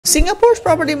Singapore's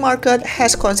property market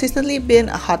has consistently been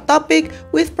a hot topic,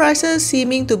 with prices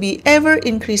seeming to be ever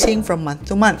increasing from month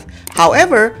to month.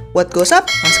 However, what goes up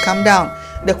must come down.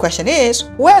 The question is,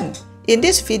 when? In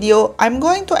this video, I'm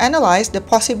going to analyze the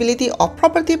possibility of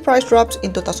property price drops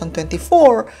in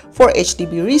 2024 for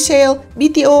HDB resale,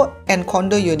 BTO, and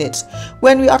condo units.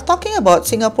 When we are talking about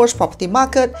Singapore's property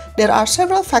market, there are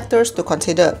several factors to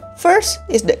consider. First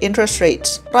is the interest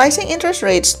rates. Rising interest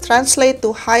rates translate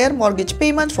to higher mortgage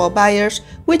payments for buyers,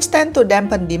 which tend to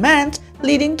dampen demand,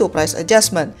 leading to price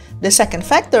adjustment. The second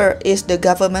factor is the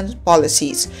government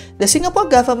policies. The Singapore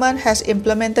government has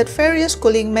implemented various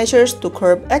cooling measures to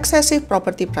curb excessive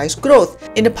property price growth.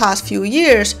 In the past few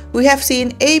years, we have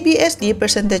seen ABSD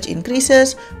percentage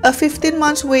increases, a 15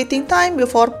 months waiting time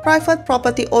before private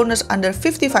property owners under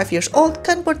 55 years old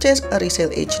can purchase a resale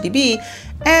HDB,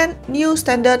 and new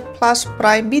standard plus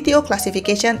prime BTO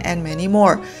classification, and many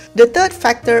more. The third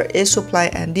factor is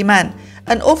supply and demand.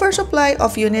 An oversupply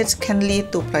of units can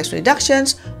lead to price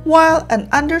reductions, while an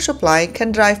undersupply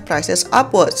can drive prices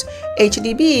upwards.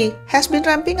 HDB has been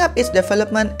ramping up its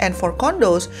development, and for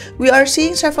condos, we are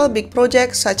seeing several big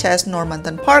projects such as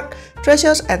Normanton Park,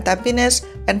 Treasures and Tampines,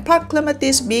 and Park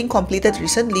Clementi's being completed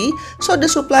recently, so the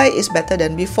supply is better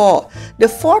than before. The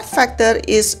fourth factor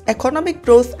is economic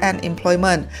growth and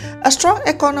employment. A strong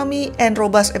economy and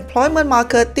robust employment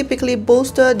market typically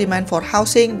bolster demand for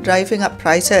housing, driving up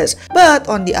prices. But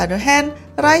on the other hand,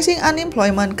 rising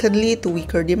unemployment can lead to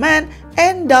weaker demand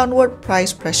and downward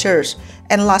price pressures.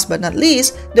 And last but not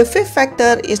least, the fifth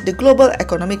factor is the global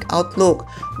economic outlook.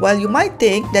 While you might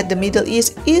think that the Middle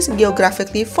East is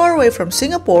geographically far away from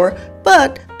Singapore,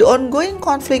 but the ongoing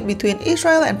conflict between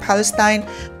Israel and Palestine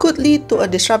could lead to a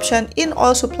disruption in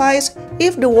oil supplies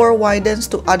if the war widens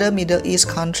to other Middle East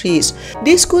countries.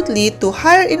 This could lead to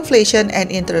higher inflation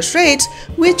and interest rates,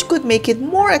 which could make it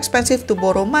more expensive to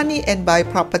borrow money and buy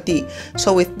property.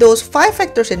 So with those 5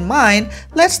 factors in mind,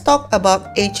 let's talk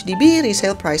about HDB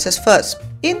resale prices first.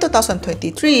 In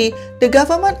 2023, the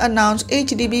government announced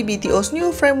HDB BTO's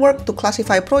new framework to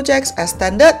classify projects as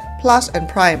standard, plus, and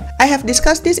prime. I have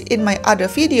discussed this in my other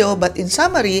video, but in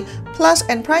summary, plus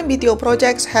and prime BTO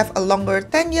projects have a longer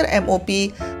 10-year MOP,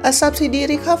 a subsidy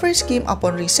recovery scheme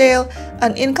upon resale,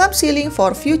 an income ceiling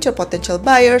for future potential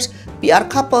buyers, PR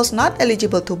couples not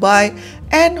eligible to buy,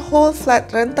 and whole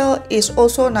flat rental is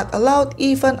also not allowed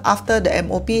even after the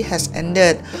MOP has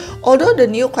ended. Although the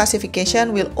new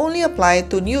classification will only apply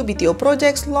to new BTO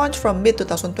projects launched from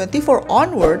mid-2024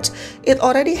 onwards, it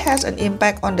already has an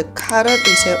impact on the current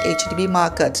resale HDB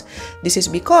markets. This is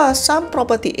because some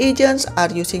property agents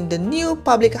are using the new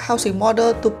public housing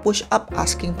model to push up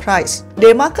asking price.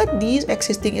 They market these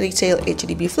existing resale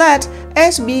HDB flats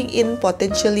as being in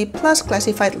potentially plus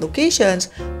classified locations,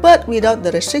 but without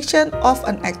the restriction of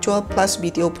an actual plus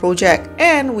BTO project.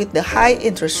 And with the high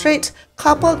interest rates,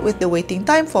 coupled with the waiting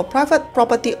time for private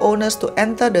property owners to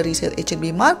enter the resale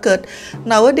HDB market,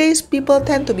 nowadays people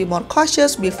tend to be more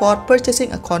cautious before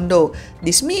purchasing a condo.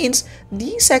 This means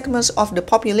these segments of the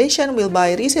population will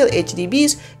buy resale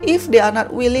HDBs if they are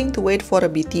not willing to wait for a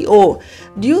BTO.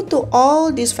 Due to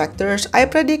all these factors, I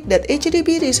predict that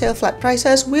HDB resale flat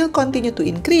prices will continue to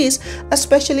increase,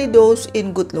 especially those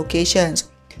in good locations.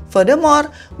 Furthermore,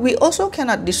 we also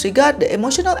cannot disregard the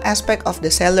emotional aspect of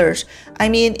the sellers. I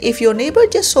mean, if your neighbor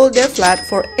just sold their flat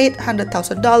for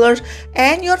 $800,000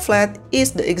 and your flat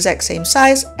is the exact same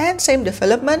size and same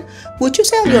development, would you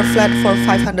sell your flat for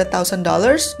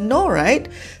 $500,000? No, right?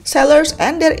 Sellers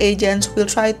and their agents will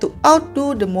try to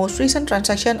outdo the most recent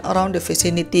transaction around the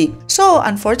vicinity. So,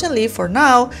 unfortunately for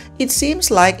now, it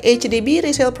seems like HDB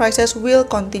resale prices will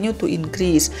continue to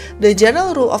increase. The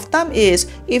general rule of thumb is,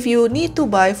 if you need to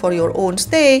buy for your own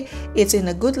stay, it's in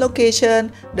a good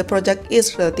location, the project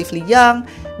is relatively young,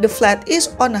 the flat is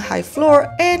on a high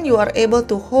floor, and you are able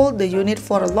to hold the unit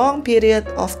for a long period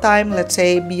of time, let's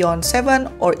say beyond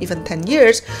 7 or even 10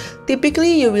 years,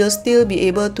 typically you will still be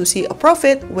able to see a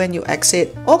profit when you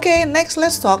exit. Okay, next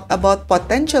let's talk about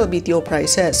potential BTO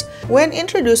prices. When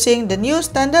introducing the new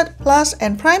standard, plus,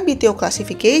 and prime BTO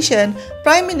classification,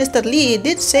 Prime Minister Lee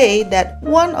did say that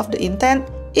one of the intent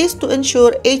is to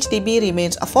ensure HDB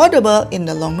remains affordable in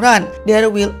the long run. There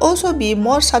will also be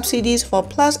more subsidies for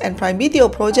plus and prime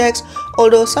BTO projects,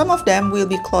 although some of them will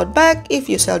be clawed back if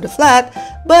you sell the flat,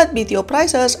 but BTO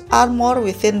prices are more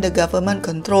within the government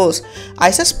controls.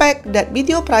 I suspect that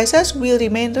BTO prices will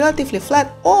remain relatively flat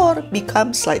or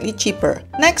become slightly cheaper.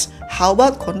 Next, How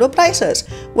about condo prices?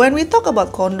 When we talk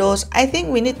about condos, I think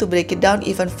we need to break it down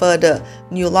even further.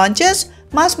 New launches,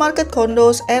 mass market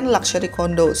condos, and luxury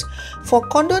condos. For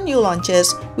condo new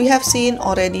launches, we have seen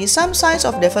already some signs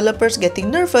of developers getting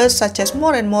nervous, such as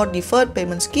more and more deferred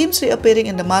payment schemes reappearing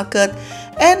in the market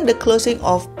and the closing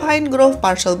of Pine Grove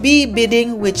Parcel B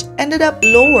bidding, which ended up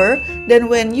lower than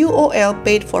when UOL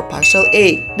paid for Parcel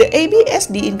A. The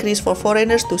ABSD increase for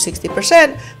foreigners to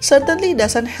 60% certainly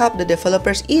doesn't help the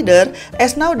developers either,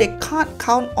 as now they can't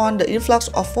count on the influx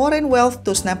of foreign wealth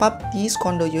to snap up these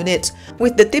condo units.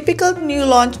 With the typical new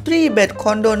launch 3-bed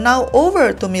condo now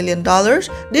over $2 million,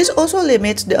 this also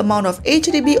limits the amount of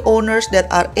HDB owners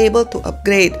that are able to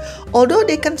upgrade. Although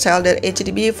they can sell their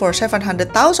HDB for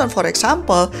 $700,000 for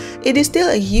example, it is still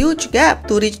a huge gap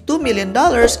to reach $2 million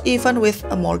even with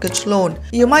a mortgage loan.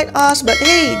 You might ask, but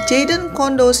hey, Jayden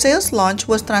Condo sales launch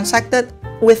was transacted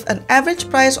with an average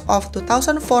price of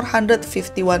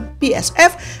 2,451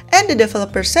 PSF, and the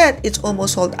developer said it's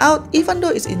almost sold out even though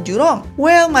it's in Jurong.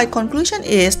 Well, my conclusion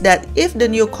is that if the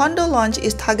new condo launch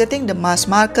is targeting the mass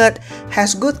market,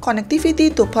 has good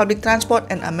connectivity to public transport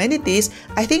and amenities,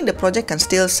 I think the project can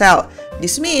still sell.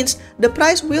 This means the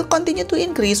price will continue to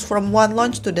increase from one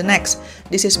launch to the next.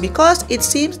 This is because it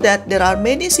seems that there are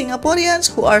many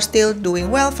Singaporeans who are still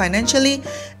doing well financially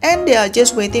and they are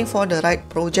just waiting for the right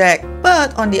project.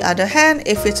 But on the other hand,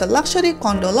 if it's a luxury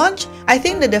condo launch, I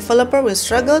think the developer will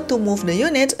struggle to move the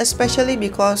units, especially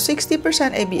because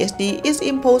 60% ABSD is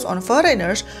imposed on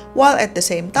foreigners, while at the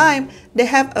same time, they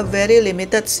have a very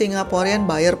limited Singaporean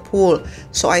buyer pool.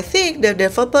 So I think the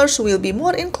developers will be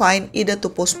more inclined either to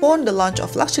postpone the launch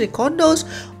of luxury condos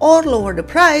or lower the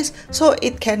price so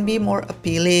it can be more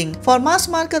appealing. For mass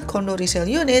market condo resale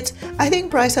units, I think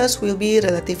prices will be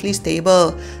relatively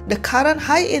stable. The current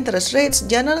high interest rates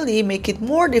generally make it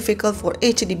more difficult for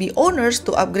HDB owners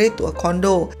to upgrade to a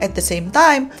condo. At the same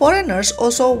time, foreigners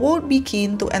also won't be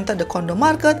keen to enter the condo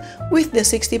market with the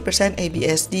 60%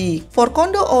 ABSD. For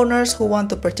condo owners who want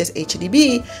to purchase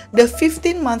HDB, the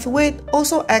 15-month wait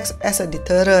also acts as a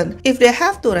deterrent. If they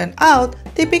have to rent out,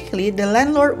 typically the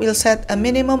landlord will set a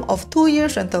minimum of 2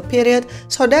 years rental period,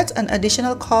 so that's an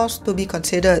additional cost to be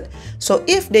considered. So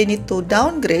if they need to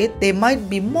downgrade, they might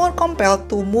be more compelled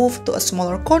to move to a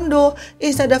smaller condo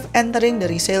instead of entering the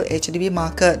resale HDB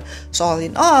market. So all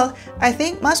in all, I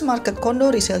think mass market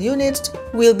condo resale units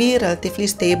will be relatively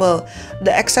stable.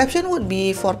 The exception would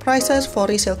be for prices for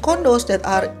resale condos that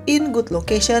are in good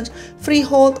locations,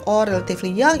 freehold or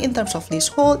relatively young in terms of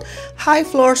leasehold, high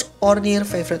floors or near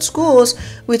favorite schools,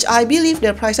 which I believe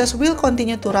their prices will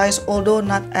continue to rise, although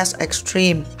not as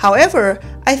extreme. However,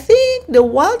 I think the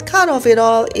wild card of it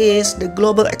all is the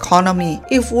global economy.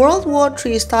 If World War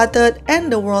III started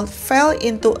and the world fell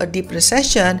into a deep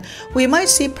recession, we might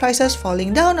see prices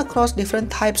falling down across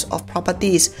different types of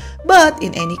properties. But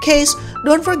in any case,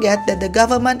 don't forget that the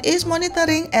government is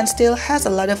monitoring and still has a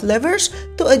lot of levers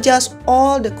to adjust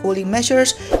all the cooling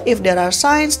measures if there are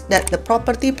signs that the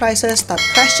property prices start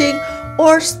crashing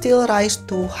or still rise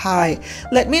too high.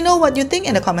 Let me know what you think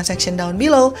in the comment section down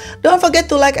below. Don't forget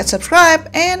to like and subscribe,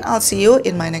 and I'll see you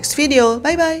in my next video.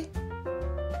 Bye bye!